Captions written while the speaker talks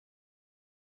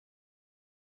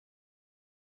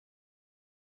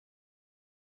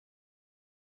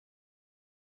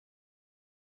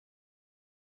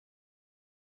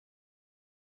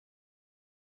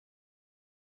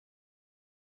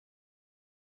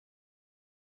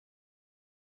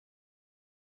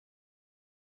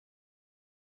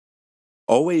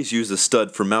Always use a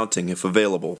stud for mounting if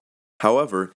available.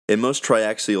 However, in most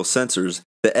triaxial sensors,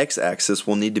 the x-axis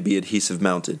will need to be adhesive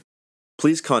mounted.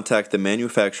 Please contact the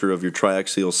manufacturer of your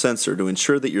triaxial sensor to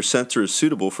ensure that your sensor is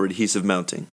suitable for adhesive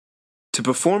mounting. To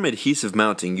perform adhesive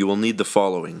mounting, you will need the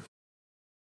following: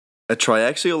 a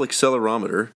triaxial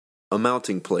accelerometer, a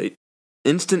mounting plate,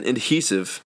 instant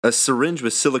adhesive, a syringe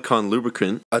with silicone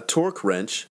lubricant, a torque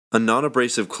wrench, a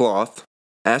non-abrasive cloth,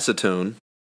 acetone,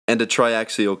 and a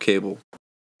triaxial cable.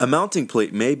 A mounting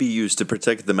plate may be used to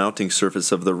protect the mounting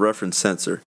surface of the reference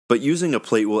sensor, but using a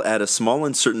plate will add a small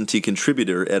uncertainty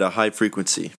contributor at a high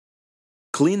frequency.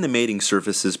 Clean the mating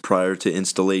surfaces prior to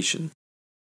installation.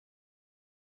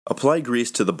 Apply grease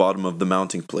to the bottom of the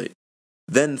mounting plate.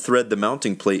 Then thread the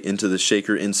mounting plate into the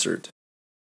shaker insert.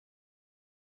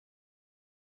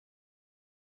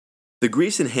 The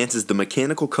grease enhances the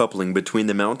mechanical coupling between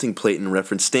the mounting plate and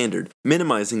reference standard,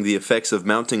 minimizing the effects of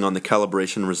mounting on the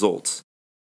calibration results.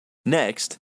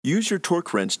 Next, use your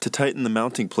torque wrench to tighten the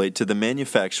mounting plate to the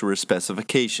manufacturer's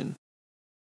specification.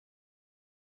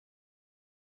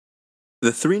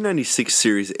 The 396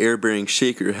 series air-bearing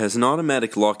shaker has an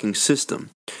automatic locking system.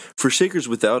 For shakers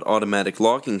without automatic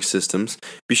locking systems,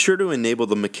 be sure to enable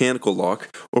the mechanical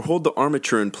lock or hold the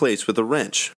armature in place with a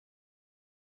wrench.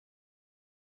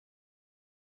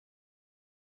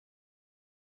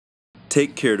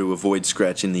 Take care to avoid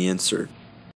scratching the insert.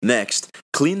 Next,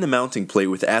 clean the mounting plate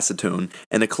with acetone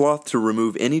and a cloth to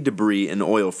remove any debris and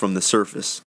oil from the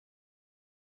surface.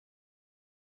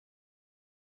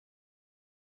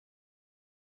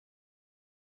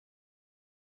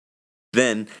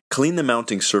 Then, clean the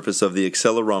mounting surface of the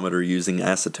accelerometer using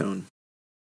acetone.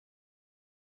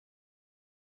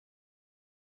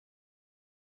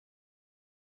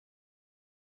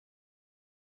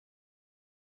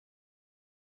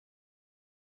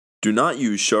 Do not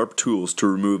use sharp tools to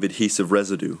remove adhesive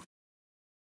residue.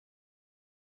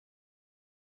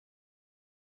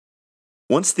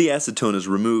 Once the acetone is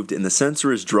removed and the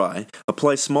sensor is dry,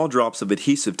 apply small drops of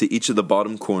adhesive to each of the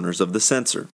bottom corners of the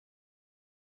sensor.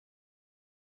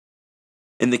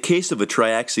 In the case of a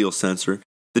triaxial sensor,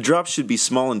 the drops should be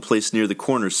small and placed near the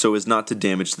corners so as not to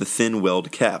damage the thin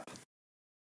weld cap.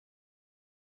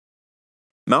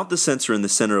 Mount the sensor in the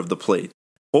center of the plate.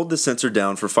 Hold the sensor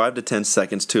down for 5 to 10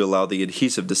 seconds to allow the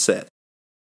adhesive to set.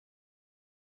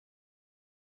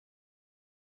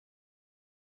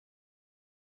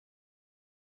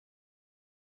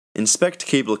 Inspect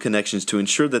cable connections to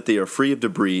ensure that they are free of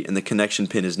debris and the connection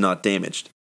pin is not damaged.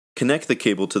 Connect the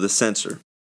cable to the sensor.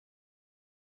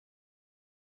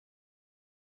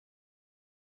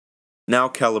 Now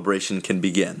calibration can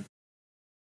begin.